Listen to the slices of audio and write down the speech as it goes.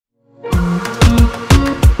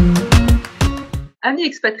Amis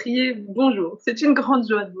expatriés, bonjour. C'est une grande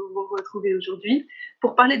joie de vous retrouver aujourd'hui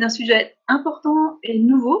pour parler d'un sujet important et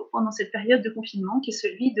nouveau pendant cette période de confinement, qui est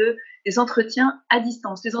celui des entretiens à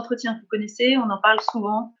distance. Les entretiens que vous connaissez, on en parle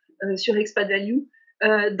souvent sur Expat Value.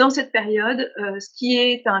 Dans cette période, ce qui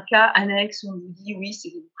est un cas annexe où on vous dit oui, c'est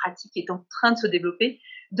une pratique qui est en train de se développer,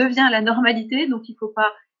 devient la normalité. Donc, il ne faut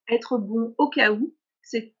pas être bon au cas où.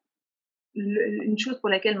 C'est une chose pour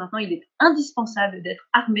laquelle maintenant il est indispensable d'être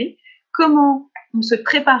armé. Comment on se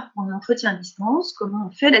prépare pour un entretien à distance, comment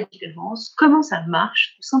on fait la différence, comment ça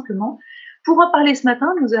marche tout simplement. Pour en parler ce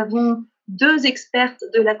matin, nous avons deux expertes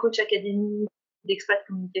de la Coach Academy d'Expat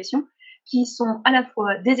Communication qui sont à la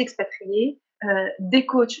fois des expatriés, des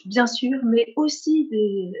coachs bien sûr, mais aussi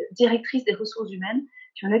des directrices des ressources humaines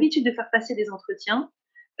qui ont l'habitude de faire passer des entretiens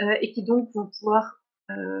et qui donc vont pouvoir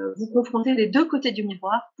vous confronter les deux côtés du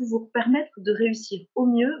miroir pour vous permettre de réussir au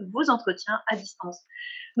mieux vos entretiens à distance.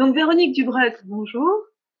 Donc, Véronique Dubreucq, bonjour.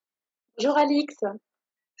 Bonjour Alix.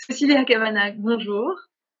 Cecila Kavanagh, bonjour.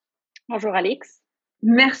 Bonjour Alix.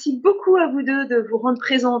 Merci beaucoup à vous deux de vous rendre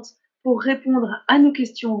présentes pour répondre à nos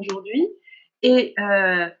questions aujourd'hui. Et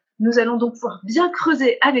nous allons donc pouvoir bien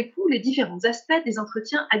creuser avec vous les différents aspects des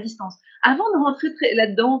entretiens à distance. Avant de rentrer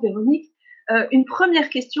là-dedans, Véronique, une première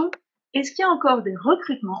question. Est-ce qu'il y a encore des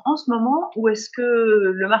recrutements en ce moment ou est-ce que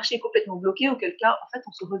le marché est complètement bloqué, auquel cas, en fait,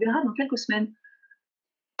 on se reverra dans quelques semaines?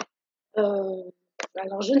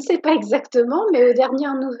 Alors, je ne sais pas exactement, mais aux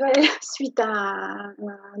dernières nouvelles, suite à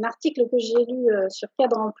un article que j'ai lu sur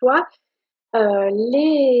Cadre Emploi, les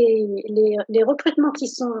recrutements qui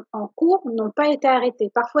sont en cours n'ont pas été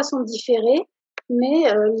arrêtés. Parfois sont différés,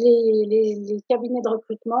 mais les cabinets de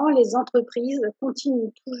recrutement, les entreprises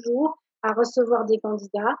continuent toujours à recevoir des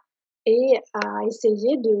candidats et à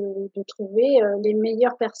essayer de trouver les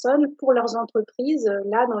meilleures personnes pour leurs entreprises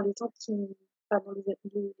là dans les temps dans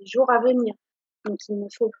les jours à venir. Donc, il ne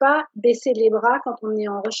faut pas baisser les bras quand on est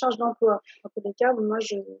en recherche d'emploi. En tous les cas, moi,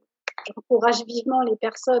 j'encourage vivement les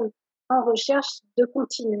personnes en recherche de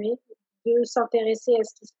continuer, de s'intéresser à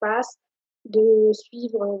ce qui se passe, de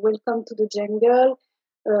suivre Welcome to the Jungle,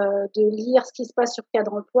 de lire ce qui se passe sur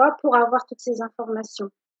Cadre Emploi pour avoir toutes ces informations.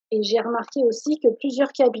 Et j'ai remarqué aussi que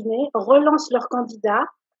plusieurs cabinets relancent leurs candidats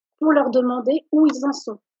pour leur demander où ils en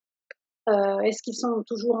sont. Est-ce qu'ils sont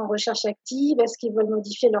toujours en recherche active? Est-ce qu'ils veulent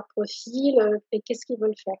modifier leur profil? Et qu'est-ce qu'ils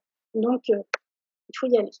veulent faire? Donc, il faut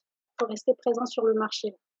y aller. Il faut rester présent sur le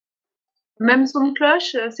marché. Même son de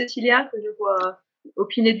cloche, Cécilia, que je vois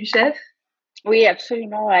opiner du chef. Oui,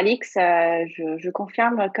 absolument, Alix. Je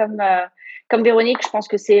confirme, comme Véronique, je pense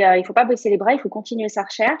que il faut pas baisser les bras, il faut continuer sa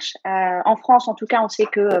recherche. En France, en tout cas, on sait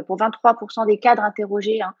que pour 23% des cadres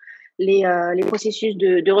interrogés, hein, les processus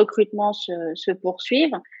de recrutement se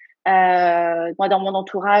poursuivent. Moi, dans mon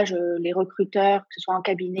entourage, les recruteurs, que ce soit en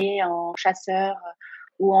cabinet, en chasseur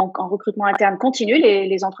ou en recrutement interne, continuent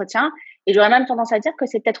les entretiens. Et j'aurais même tendance à dire que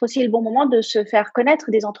c'est peut-être aussi le bon moment de se faire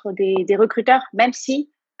connaître des recruteurs, même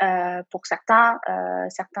si pour certains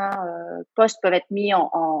postes peuvent être mis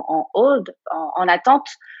en hold, en attente,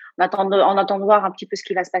 en attendant de voir un petit peu ce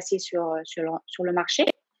qui va se passer sur le marché.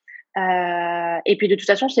 Et puis de toute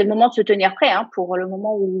façon, c'est le moment de se tenir prêt pour le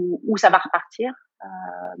moment où ça va repartir,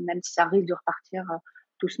 même si ça risque de repartir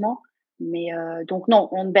doucement. Mais donc non,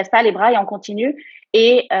 on ne baisse pas les bras et on continue.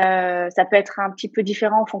 Et ça peut être un petit peu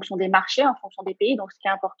différent en fonction des marchés, en fonction des pays. Donc ce qui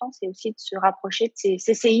est important, c'est aussi de se rapprocher de ces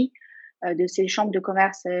CCI, de ces chambres de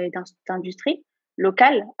commerce et d'industrie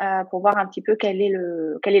locales, pour voir un petit peu quelle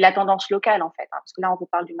est la tendance locale en fait. Parce que là, on vous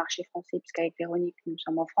parle du marché français, puisqu'avec Véronique, nous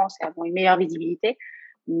sommes en France et avons une meilleure visibilité.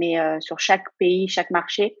 Mais sur chaque pays, chaque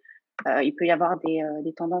marché, il peut y avoir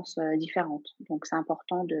des tendances différentes. Donc, c'est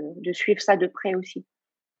important de suivre ça de près aussi.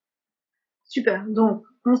 Super. Donc,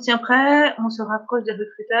 on se tient prêt, on se rapproche des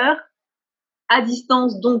recruteurs à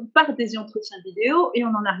distance, donc par des entretiens vidéo, et on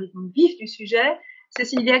en arrive au vif du sujet.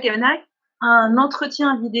 Cecila Kavanagh, un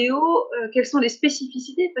entretien vidéo, quelles sont les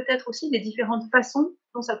spécificités, peut-être aussi les différentes façons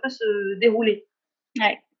dont ça peut se dérouler?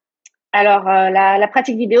 Ouais. Alors, la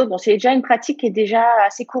pratique vidéo, bon, c'est déjà une pratique qui est déjà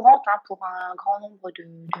assez courante pour un grand nombre de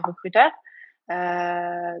recruteurs.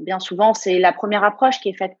 Bien souvent, c'est la première approche qui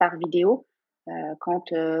est faite par vidéo. Quand,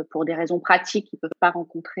 pour des raisons pratiques, ils peuvent pas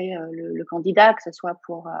rencontrer le candidat, que ce soit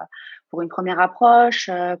pour une première approche,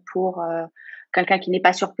 pour quelqu'un qui n'est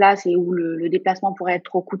pas sur place et où le déplacement pourrait être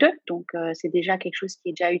trop coûteux. Donc, c'est déjà quelque chose qui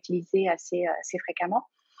est déjà utilisé assez fréquemment.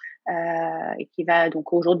 Et qui va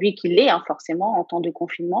donc aujourd'hui qui l'est forcément en temps de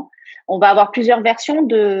confinement. On va avoir plusieurs versions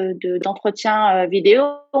d'entretien vidéo.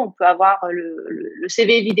 On peut avoir le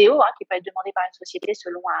CV vidéo qui peut être demandé par une société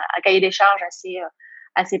selon un cahier des charges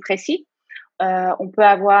assez précis. On peut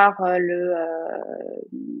avoir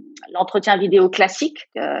l'entretien vidéo classique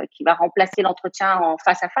qui va remplacer l'entretien en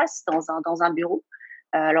face à face dans un bureau.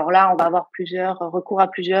 Alors là, on va avoir recours à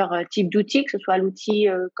plusieurs types d'outils, que ce soit l'outil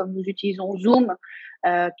comme nous utilisons Zoom,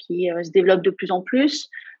 qui se développe de plus en plus,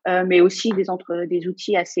 mais aussi des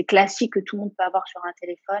outils assez classiques que tout le monde peut avoir sur un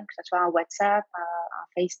téléphone, que ce soit un WhatsApp,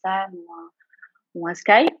 un FaceTime ou un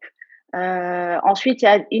Skype. Ensuite, il y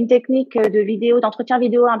a une technique d'entretien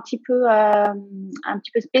vidéo un petit peu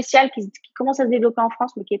spéciale qui commence à se développer en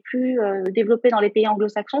France, mais qui est plus développée dans les pays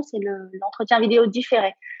anglo-saxons, c'est l'entretien vidéo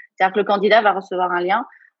différé. C'est-à-dire que le candidat va recevoir un lien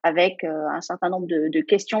avec un certain nombre de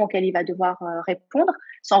questions auxquelles il va devoir répondre,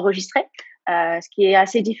 s'enregistrer, ce qui est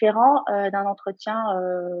assez différent d'un entretien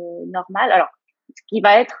normal. Alors, ce qui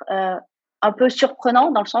va être un peu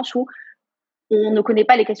surprenant dans le sens où on ne connaît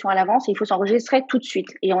pas les questions à l'avance et il faut s'enregistrer tout de suite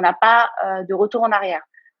et on n'a pas de retour en arrière.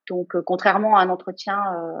 Donc, contrairement à un entretien,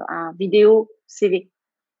 un vidéo CV.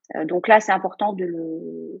 Donc là, c'est important de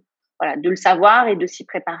le savoir et de s'y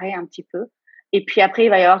préparer un petit peu. Et puis après, il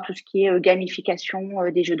va y avoir tout ce qui est gamification,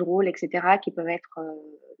 des jeux de rôle, etc., qui peuvent être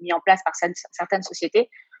mis en place par certaines sociétés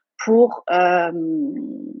pour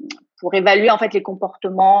évaluer en fait les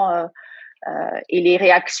comportements et les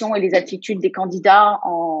réactions et les attitudes des candidats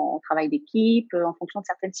en travail d'équipe, en fonction de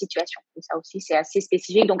certaines situations. Et ça aussi, c'est assez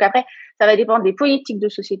spécifique. Donc après, ça va dépendre des politiques de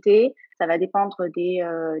société, ça va dépendre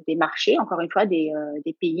des marchés, encore une fois, des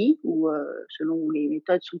pays selon où les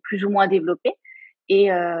méthodes sont plus ou moins développées, et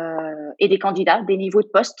des candidats, des niveaux de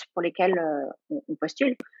postes pour lesquels on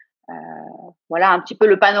postule. Voilà un petit peu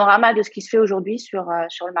le panorama de ce qui se fait aujourd'hui sur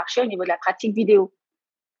le marché au niveau de la pratique vidéo.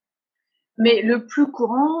 Mais le plus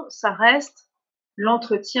courant, ça reste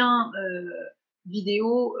l'entretien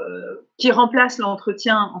vidéo qui remplace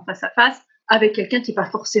l'entretien en face à face avec quelqu'un qui n'est pas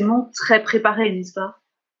forcément très préparé, n'est-ce pas?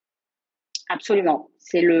 Absolument.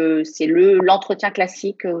 C'est l'entretien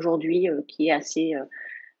classique aujourd'hui qui est assez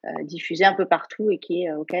diffusé un peu partout et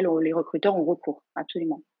auquel les recruteurs ont recours,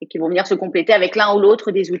 absolument. Et qui vont venir se compléter avec l'un ou l'autre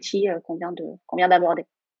des outils qu'on vient d'aborder.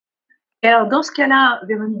 Et alors, dans ce cas-là,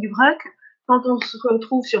 Véronique Dubreucq, quand on se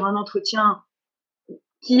retrouve sur un entretien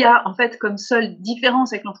qui a en fait comme seule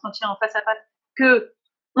différence avec l'entretien en face à face que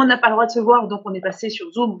on n'a pas le droit de se voir, donc on est passé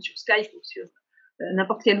sur Zoom ou sur Skype ou sur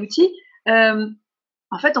n'importe quel outil,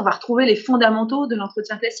 en fait, on va retrouver les fondamentaux de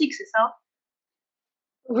l'entretien classique, c'est ça?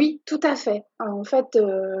 Oui, tout à fait. En fait,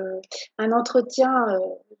 un entretien,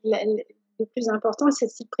 le plus important, c'est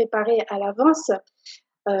de s'y préparer à l'avance.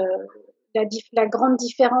 La grande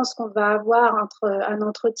différence qu'on va avoir entre un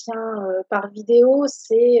entretien par vidéo,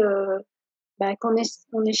 c'est qu'on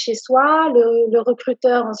est chez soi. Le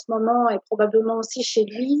recruteur, en ce moment, est probablement aussi chez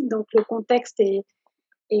lui. Donc, le contexte est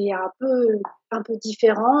un peu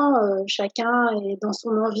différent. Chacun est dans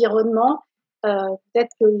son environnement.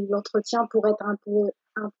 Peut-être que l'entretien pourrait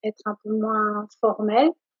être un peu moins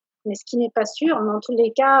formel, mais ce qui n'est pas sûr. Dans tous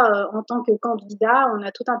les cas, en tant que candidat, on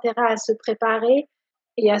a tout intérêt à se préparer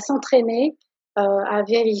et à s'entraîner, à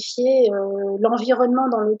vérifier l'environnement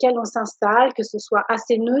dans lequel on s'installe, que ce soit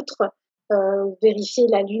assez neutre, vérifier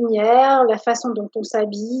la lumière, la façon dont on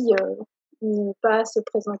s'habille, ne pas se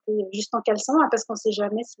présenter juste en caleçon, hein, parce qu'on ne sait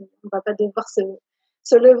jamais si on ne va pas devoir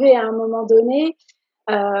se lever à un moment donné.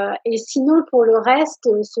 Et sinon, pour le reste,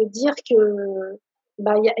 se dire que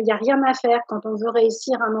y a rien à faire quand on veut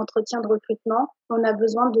réussir un entretien de recrutement. On a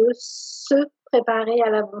besoin de se préparer à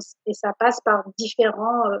l'avance, et ça passe par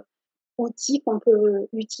différents outils qu'on peut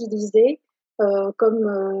utiliser,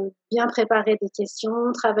 comme bien préparer des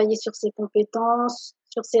questions, travailler sur ses compétences,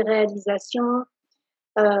 sur ses réalisations.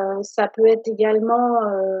 Ça peut être également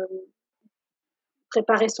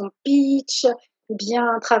préparer son pitch,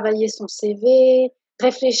 bien travailler son CV,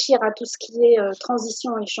 réfléchir à tout ce qui est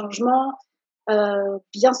transition et changement,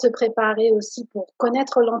 bien se préparer aussi pour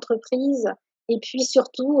connaître l'entreprise, et puis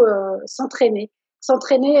surtout s'entraîner.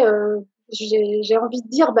 S'entraîner, j'ai envie de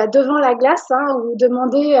dire devant la glace, hein, ou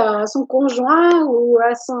demander à son conjoint ou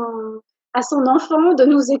à son enfant de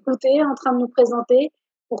nous écouter en train de nous présenter,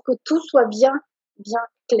 pour que tout soit bien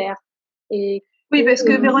clair. Et Oui, parce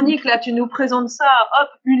que Véronique, là, tu nous présentes ça, hop,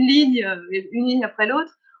 une ligne après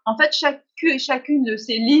l'autre. En fait, chacune de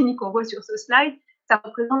ces lignes qu'on voit sur ce slide, ça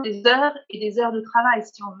représente des heures et des heures de travail,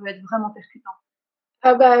 si on veut être vraiment percutant.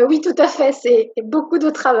 Ah oui, tout à fait, c'est beaucoup de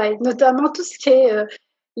travail, notamment tout ce qui est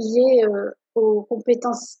lié aux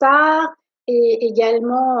compétences stars, et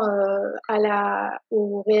également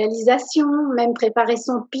aux réalisations, même préparer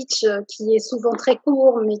son pitch qui est souvent très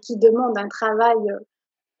court, mais qui demande un travail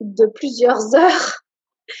de plusieurs heures.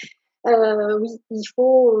 Oui,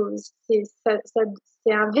 c'est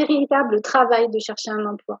un véritable travail de chercher un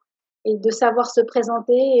emploi. et de savoir se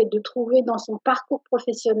présenter et de trouver dans son parcours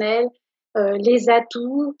professionnel les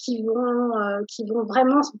atouts qui vont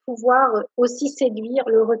vraiment pouvoir aussi séduire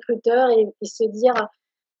le recruteur et se dire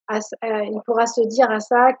il pourra se dire à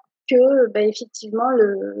ça que effectivement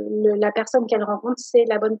la personne qu'elle rencontre, c'est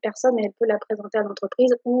la bonne personne et elle peut la présenter à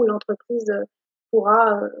l'entreprise ou l'entreprise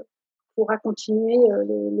pourra continuer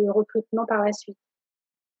le recrutement par la suite.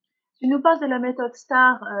 Tu nous parles de la méthode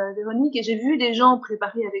STAR, Véronique, et j'ai vu des gens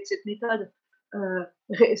préparer avec cette méthode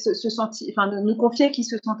nous confier qu'ils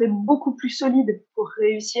se sentaient beaucoup plus solides pour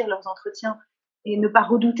réussir leurs entretiens et ne pas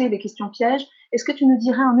redouter les questions pièges. Est-ce que tu nous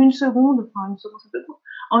dirais en une seconde, c'est un peu court,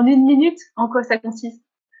 en une minute, en quoi ça consiste?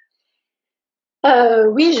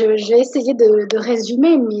 Oui, je vais essayer de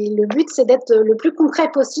résumer, mais le but, c'est d'être le plus concret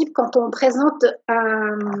possible quand on présente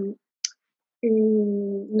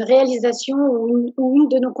une réalisation ou une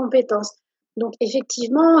de nos compétences. Donc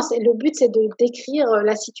effectivement, le but, c'est de décrire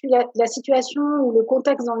la situation ou le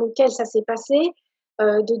contexte dans lequel ça s'est passé,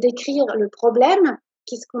 de décrire le problème,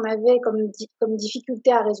 qu'est-ce qu'on avait comme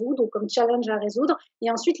difficulté à résoudre ou comme challenge à résoudre,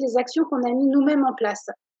 et ensuite les actions qu'on a mis nous-mêmes en place,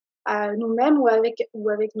 nous-mêmes ou avec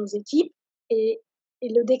nos équipes, et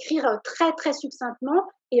le décrire très, très succinctement,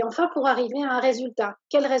 et enfin pour arriver à un résultat.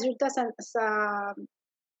 Quel résultat ça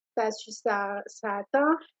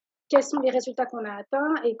atteint, quels sont les résultats qu'on a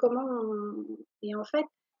atteints et et en fait,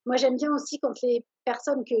 moi j'aime bien aussi quand les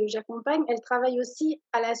personnes que j'accompagne, elles travaillent aussi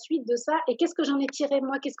à la suite de ça et qu'est-ce que j'en ai tiré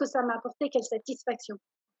moi, qu'est-ce que ça m'a apporté, quelle satisfaction.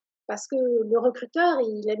 Parce que le recruteur,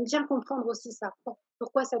 il aime bien comprendre aussi ça.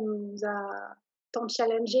 Pourquoi ça nous a tant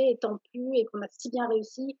challengé et tant plu et qu'on a si bien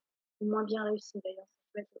réussi ou moins bien réussi d'ailleurs.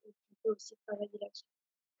 On peut aussi travailler là-dessus.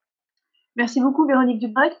 Merci beaucoup, Véronique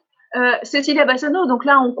Dubreucq. Cecila Kavanagh, donc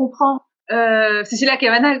là, on comprend. Cecila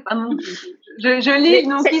Kavanagh, pardon. Je lis le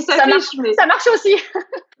nom qui s'affiche. Ça marche aussi.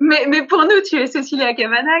 mais pour nous, tu es Cecila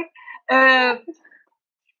Kavanagh.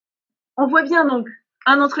 On voit bien donc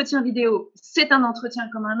un entretien vidéo, c'est un entretien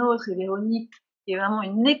comme un autre, et Véronique, qui est vraiment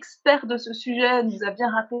une experte de ce sujet, nous a bien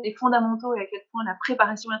rappelé les fondamentaux et à quel point la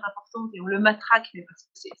préparation est importante, et on le matraque, mais parce que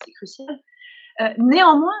c'est crucial.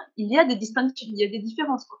 Néanmoins, il y a des distinctions, il y a des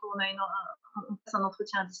différences quand on passe un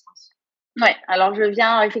entretien à distance. Ouais, alors je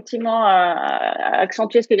viens effectivement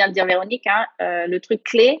accentuer ce que vient de dire Véronique. Le truc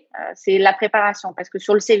clé, c'est la préparation, parce que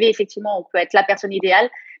sur le CV, effectivement, on peut être la personne idéale,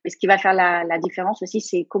 mais ce qui va faire la différence aussi,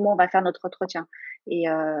 c'est comment on va faire notre entretien. Et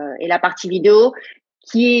la partie vidéo,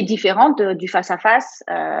 qui est différente du face-à-face,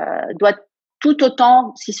 doit tout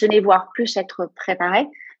autant, si ce n'est voire plus, être préparée,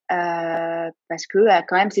 parce que a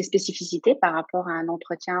quand même ses spécificités par rapport à un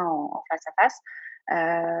entretien en face-à-face.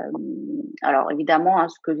 Alors évidemment,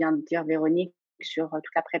 ce que vient de dire Véronique sur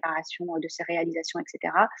toute la préparation de ses réalisations,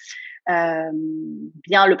 etc.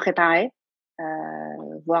 Bien le préparer,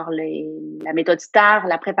 voir la méthode STAR,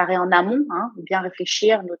 la préparer en amont, bien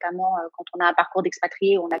réfléchir, notamment quand on a un parcours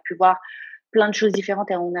d'expatrié, on a pu voir plein de choses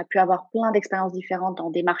différentes et on a pu avoir plein d'expériences différentes dans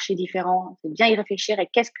des marchés différents. C'est bien y réfléchir et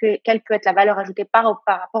quelle peut être la valeur ajoutée par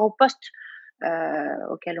rapport au poste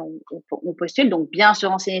auquel on postule. Donc, bien se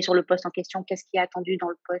renseigner sur le poste en question, qu'est-ce qui est attendu dans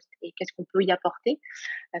le poste et qu'est-ce qu'on peut y apporter.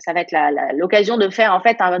 Ça va être l'occasion de faire en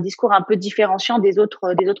fait un discours un peu différenciant des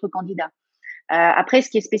autres candidats. Après, ce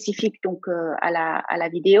qui est spécifique donc à la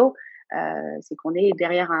vidéo, c'est qu'on est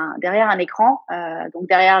derrière un écran, donc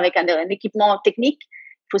derrière avec un équipement technique.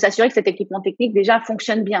 Il faut s'assurer que cet équipement technique déjà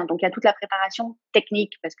fonctionne bien. Donc, il y a toute la préparation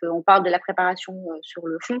technique parce qu'on parle de la préparation sur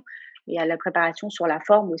le fond, mais il y a la préparation sur la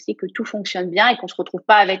forme aussi, que tout fonctionne bien et qu'on se retrouve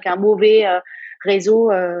pas avec un mauvais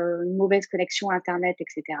réseau, une mauvaise connexion Internet,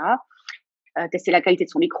 etc. Tester la qualité de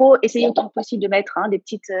son micro, essayer autant que possible de mettre des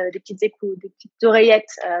petites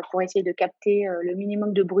oreillettes pour essayer de capter le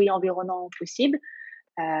minimum de bruit environnant possible.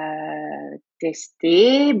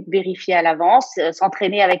 Tester, vérifier à l'avance,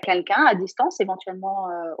 s'entraîner avec quelqu'un à distance, éventuellement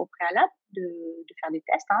au préalable, de faire des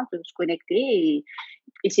tests, de se connecter et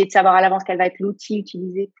essayer de savoir à l'avance quel va être l'outil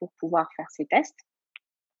utilisé pour pouvoir faire ces tests.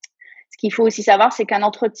 Ce qu'il faut aussi savoir, c'est qu'un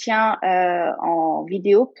entretien en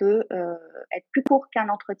vidéo peut être plus court qu'un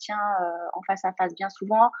entretien en face à face. Bien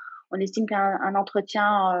souvent, on estime qu'un entretien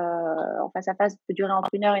en face à face peut durer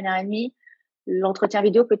entre 1 heure et 1 heure et demie. L'entretien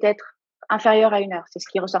vidéo peut être inférieur à 1 heure. C'est ce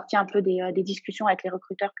qui est ressorti un peu des discussions avec les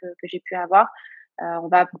recruteurs que j'ai pu avoir. On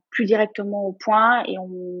va plus directement au point et on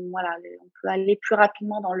peut aller plus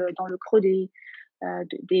rapidement dans le creux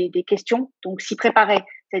des questions. Donc, s'y préparer.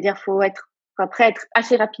 C'est-à-dire, faut être prêt à être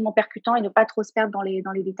assez rapidement percutant et ne pas trop se perdre dans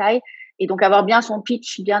les détails. Et donc, avoir bien son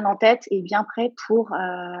pitch bien en tête et bien prêt pour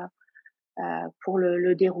pour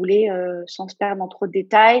le dérouler sans se perdre dans trop de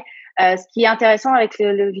détails. Ce qui est intéressant avec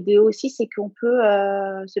le vidéo aussi, c'est qu'on peut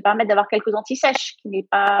se permettre d'avoir quelques anti-sèches qui n'est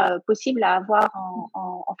pas possible à avoir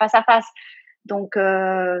en face à face. Donc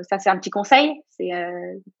ça, c'est un petit conseil, c'est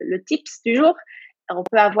le tips du jour. Alors, on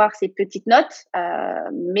peut avoir ces petites notes,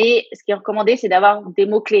 mais ce qui est recommandé, c'est d'avoir des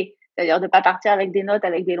mots-clés. C'est-à-dire de ne pas partir avec des notes,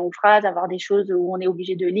 avec des longues phrases, avoir des choses où on est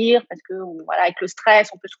obligé de lire parce que voilà, avec le stress,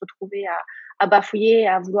 on peut se retrouver à bafouiller,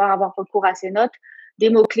 à vouloir avoir recours à ces notes. Des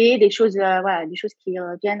mots-clés, des choses, voilà, des choses qui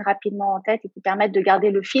viennent rapidement en tête et qui permettent de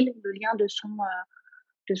garder le fil, le lien de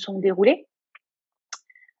son déroulé.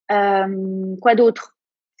 Quoi d'autre?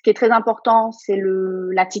 Ce qui est très important, c'est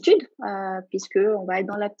l'attitude, puisque on va être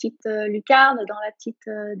dans la petite lucarne, dans la petite.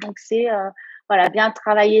 Donc c'est voilà, bien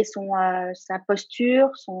travailler sa posture,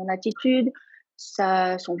 son attitude,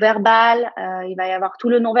 son verbal. Il va y avoir tout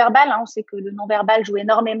le non-verbal. Hein. On sait que le non-verbal joue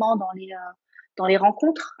énormément dans les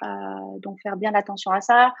rencontres, donc faire bien attention à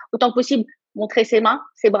ça. Autant que possible, montrer ses mains,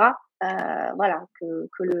 ses bras, voilà, que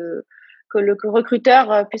le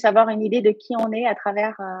recruteur puisse avoir une idée de qui on est à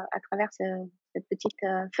travers cette petite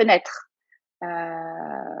fenêtre.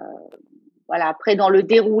 Voilà. Après, dans le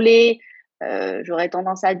déroulé, j'aurais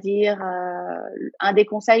tendance à dire un des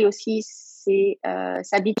conseils aussi, c'est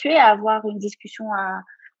s'habituer à avoir une discussion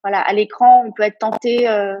à l'écran. On peut être tenté,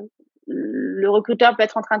 le recruteur peut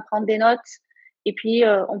être en train de prendre des notes. Et puis,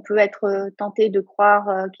 on peut être tenté de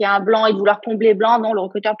croire qu'il y a un blanc et de vouloir combler blanc. Non, le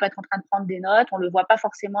recruteur peut être en train de prendre des notes. On ne le voit pas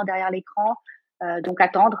forcément derrière l'écran. Donc,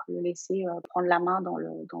 attendre, le laisser prendre la main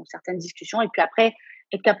dans certaines discussions. Et puis après,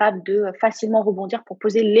 être capable de facilement rebondir pour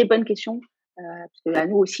poser les bonnes questions. Parce que à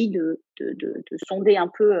nous aussi de sonder un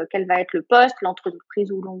peu quel va être le poste,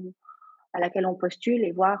 l'entreprise à laquelle on postule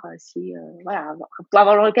et voir si, voilà, pour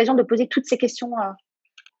avoir l'occasion de poser toutes ces questions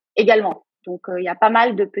également. Donc, il y a pas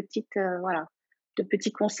mal de de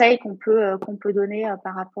petits conseils qu'on peut donner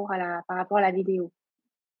par rapport à la vidéo.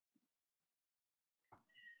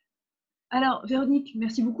 Alors, Véronique,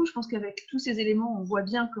 merci beaucoup. Je pense qu'avec tous ces éléments, on voit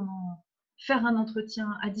bien comment faire un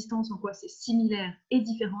entretien à distance, en quoi c'est similaire et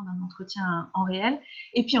différent d'un entretien en réel.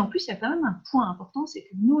 Et puis, en plus, il y a quand même un point important, c'est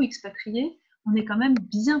que nous, expatriés, on est quand même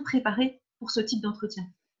bien préparés pour ce type d'entretien.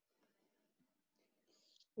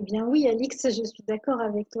 Eh bien oui, Alix, je suis d'accord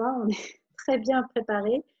avec toi. On est très bien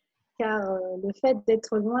préparés car le fait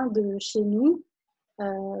d'être loin de chez nous,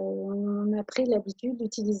 on a pris l'habitude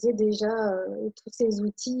d'utiliser déjà tous ces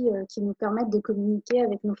outils qui nous permettent de communiquer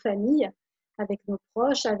avec nos familles, avec nos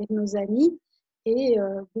proches, avec nos amis. Et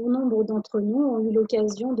bon nombre d'entre nous ont eu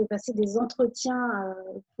l'occasion de passer des entretiens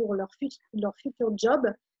pour leur futur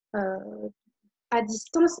job à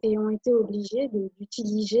distance et ont été obligés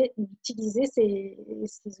d'utiliser ces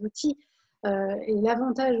outils. Et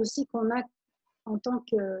l'avantage aussi qu'on a en tant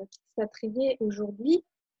qu'expatrié aujourd'hui,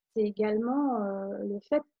 c'est également le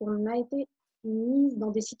fait qu'on a été mis dans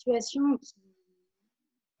des situations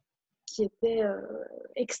qui étaient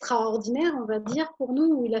extraordinaires, on va dire, pour nous,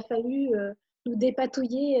 où il a fallu nous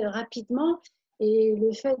dépatouiller rapidement. Et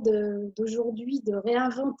le fait d'aujourd'hui de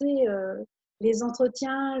réinventer les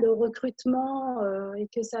entretiens, le recrutement, et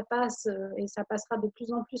que ça passe, et ça passera de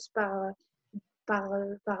plus en plus par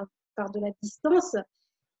de la distance,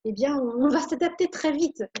 eh bien, on va s'adapter très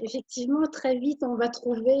vite. Effectivement, très vite, on va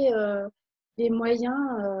trouver les moyens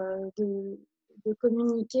de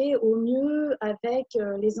communiquer au mieux avec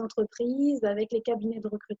les entreprises, avec les cabinets de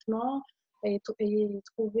recrutement et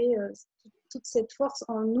trouver toute cette force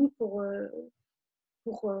en nous pour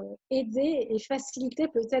aider et faciliter,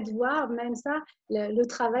 peut-être voir même ça, le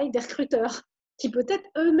travail des recruteurs qui peut-être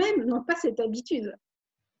eux-mêmes n'ont pas cette habitude.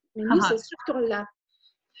 Mais nous, c'est sûr qu'on l'a.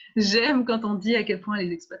 J'aime quand on dit à quel point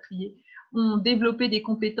les expatriés ont développé des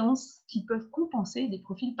compétences qui peuvent compenser des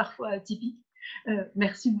profils parfois atypiques.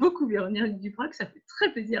 Merci beaucoup, Véronique Dubreucq, ça fait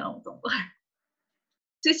très plaisir à entendre.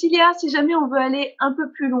 Cecila, si jamais on veut aller un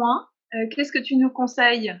peu plus loin, qu'est-ce que tu nous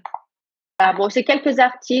conseilles? Bon, c'est quelques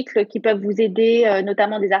articles qui peuvent vous aider,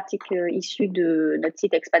 notamment des articles issus de notre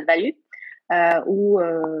site Expat Value, ou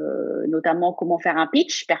notamment comment faire un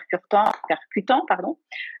pitch percutant,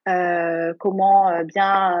 comment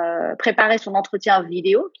bien préparer son entretien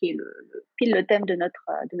vidéo, qui est pile le thème de notre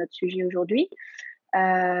sujet aujourd'hui.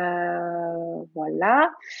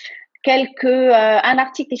 Voilà. Un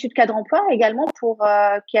article issu de Cadre emploi également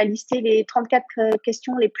qui a listé les 34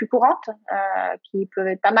 questions les plus courantes, qui peuvent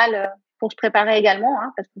être pas mal pour se préparer également,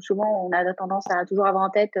 hein, parce que souvent on a tendance à toujours avoir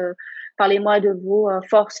en tête parlez-moi de vos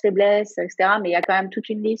forces, faiblesses, etc. Mais il y a quand même toute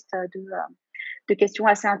une liste de questions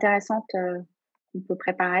assez intéressantes qu'on peut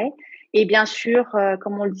préparer. Et bien sûr,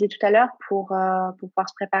 comme on le disait tout à l'heure, pour pouvoir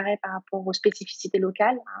se préparer par rapport aux spécificités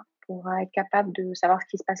locales, hein, pour être capable de savoir ce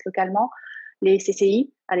qui se passe localement, les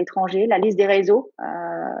CCI à l'étranger, la liste des réseaux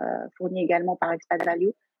fournie également par Expat Value.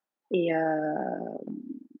 Et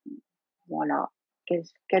voilà,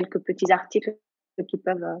 quelques petits articles qui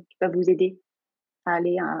peuvent vous aider à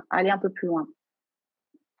aller un peu plus loin.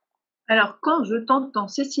 Alors, quand je t'entends,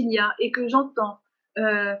 Cecilia, et que j'entends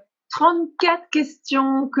 34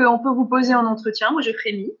 questions qu'on peut vous poser en entretien, moi je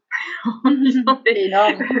frémis. C'est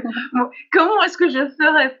énorme. Bon, comment est-ce que je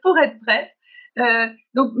ferais pour être prête?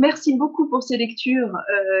 Donc, merci beaucoup pour ces lectures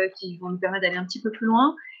qui vont nous permettre d'aller un petit peu plus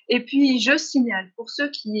loin. Et puis, je signale, pour ceux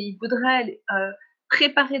qui voudraient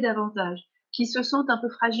préparer davantage, qui se sentent un peu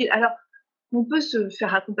fragiles, alors, on peut se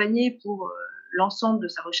faire accompagner pour l'ensemble de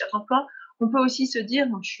sa recherche d'emploi. On peut aussi se dire,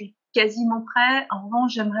 je suis quasiment prêt. En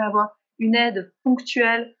revanche, j'aimerais avoir une aide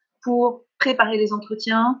ponctuelle pour préparer les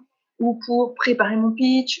entretiens ou pour préparer mon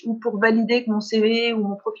pitch ou pour valider que mon CV ou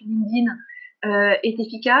mon profil LinkedIn est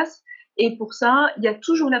efficace. Et pour ça, il y a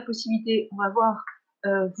toujours la possibilité, on va voir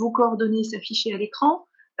vos coordonnées s'afficher à l'écran,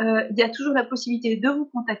 il y a toujours la possibilité de vous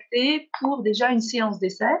contacter pour déjà une séance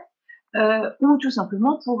d'essai ou tout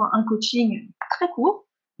simplement pour un coaching très court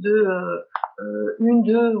de 1,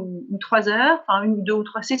 2 ou 3 heures, enfin 1, 2 ou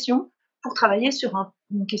 3 sessions pour travailler sur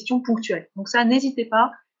une question ponctuelle. Donc ça, n'hésitez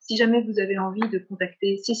pas, si jamais vous avez envie de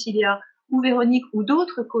contacter Cecilia ou Véronique ou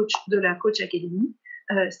d'autres coachs de la Coach Academy,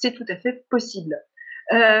 c'est tout à fait possible.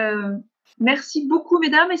 Merci beaucoup,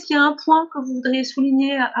 mesdames. Est-ce qu'il y a un point que vous voudriez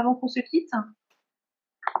souligner avant qu'on se quitte?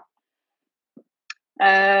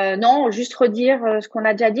 Non, juste redire ce qu'on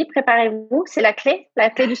a déjà dit. Préparez-vous, c'est la clé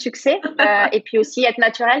du succès. Et puis aussi être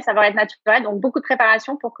naturel, savoir être naturel. Donc beaucoup de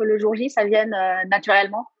préparation pour que le jour J, ça vienne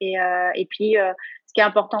naturellement. Et puis, ce qui est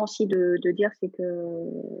important aussi de dire, c'est que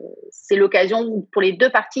c'est l'occasion pour les deux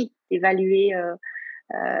parties d'évaluer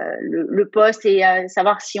le poste et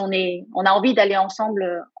savoir si on a envie d'aller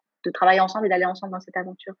ensemble, de travailler ensemble et d'aller ensemble dans cette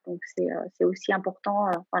aventure. Donc c'est aussi important,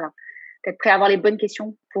 voilà, d'être prêt à avoir les bonnes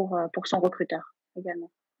questions pour son recruteur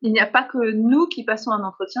également. Il n'y a pas que nous qui passons un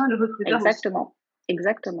entretien, le recruteur Exactement, aussi.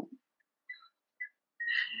 exactement.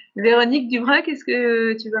 Véronique Dubreucq, est-ce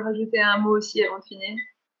que tu veux rajouter un mot aussi avant de finir?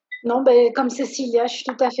 Non, comme Cecilia, je suis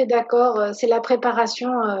tout à fait d'accord. C'est la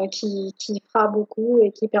préparation qui fera beaucoup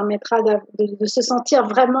et qui permettra de se sentir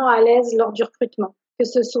vraiment à l'aise lors du recrutement, que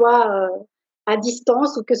ce soit à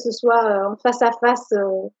distance ou que ce soit en face à face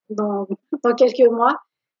dans quelques mois.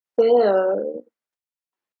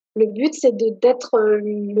 Le but, c'est d'être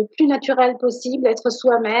le plus naturel possible, être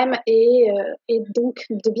soi-même et donc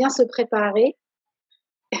de bien se préparer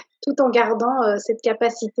tout en gardant cette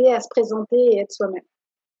capacité à se présenter et être soi-même.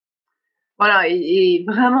 Voilà, et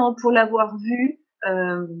vraiment pour l'avoir vu,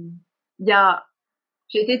 j'ai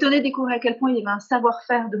été étonnée de découvrir à quel point il y avait un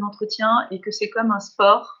savoir-faire de l'entretien et que c'est comme un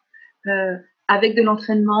sport. Avec de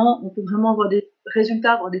l'entraînement, on peut vraiment avoir des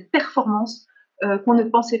résultats, avoir des performances qu'on ne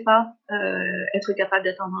pensait pas être capable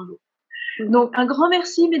d'atteindre un jour. Donc, un grand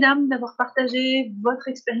merci, mesdames, d'avoir partagé votre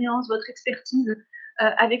expérience, votre expertise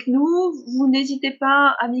avec nous. Vous n'hésitez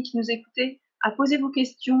pas, amis qui nous écoutez, à poser vos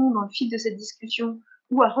questions dans le fil de cette discussion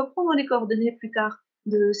ou à reprendre les coordonnées plus tard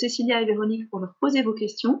de Cecilia et Véronique pour leur poser vos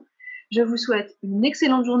questions. Je vous souhaite une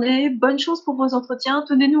excellente journée, bonne chance pour vos entretiens,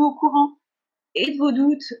 tenez-nous au courant et de vos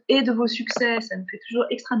doutes et de vos succès, ça nous fait toujours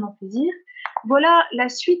extrêmement plaisir. Voilà la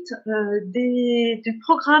suite du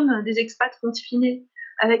programme des expats confinés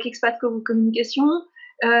avec Expat Communication.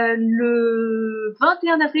 Le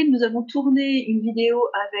 21 avril, nous avons tourné une vidéo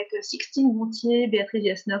avec Sixtine Gontier, Béatrice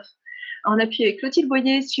Yasnoff, en appui avec Clotilde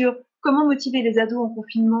Boyer sur comment motiver les ados en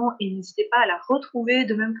confinement, et n'hésitez pas à la retrouver,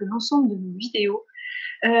 de même que l'ensemble de nos vidéos.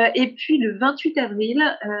 Et puis le 28 avril,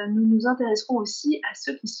 nous nous intéresserons aussi à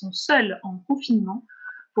ceux qui sont seuls en confinement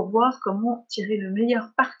pour voir comment tirer le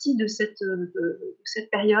meilleur parti de cette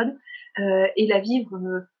période et la vivre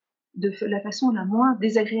de la façon la moins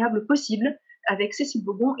désagréable possible avec Cécile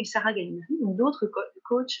Bougon et Sarah Gallinari, donc d'autres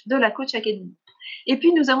coachs de la Coach Academy. Et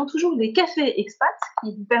puis nous avons toujours les cafés Expat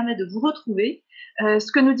qui vous permettent de vous retrouver.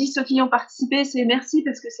 Ce que nous dit ceux qui ont participé, c'est merci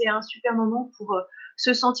parce que c'est un super moment pour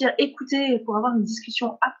se sentir écouté et pour avoir une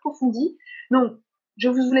discussion approfondie. Donc, je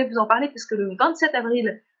voulais vous en parler parce que le 27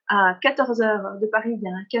 avril à 14h de Paris, il y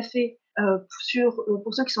a un café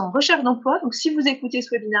pour ceux qui sont en recherche d'emploi. Donc, si vous écoutez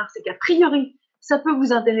ce webinaire, c'est qu'a priori, ça peut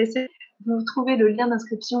vous intéresser. Vous trouvez le lien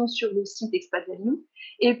d'inscription sur le site Expat Value.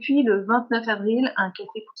 Et puis, le 29 avril, un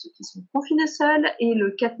café pour ceux qui sont confinés seuls. Et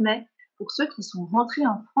le 4 mai, pour ceux qui sont rentrés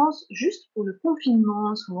en France juste pour le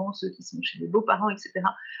confinement, souvent ceux qui sont chez les beaux-parents, etc.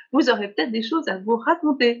 Vous aurez peut-être des choses à vous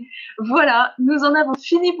raconter. Voilà, nous en avons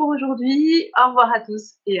fini pour aujourd'hui. Au revoir à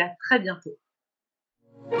tous et à très bientôt.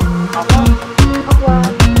 Au revoir. Au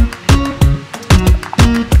revoir.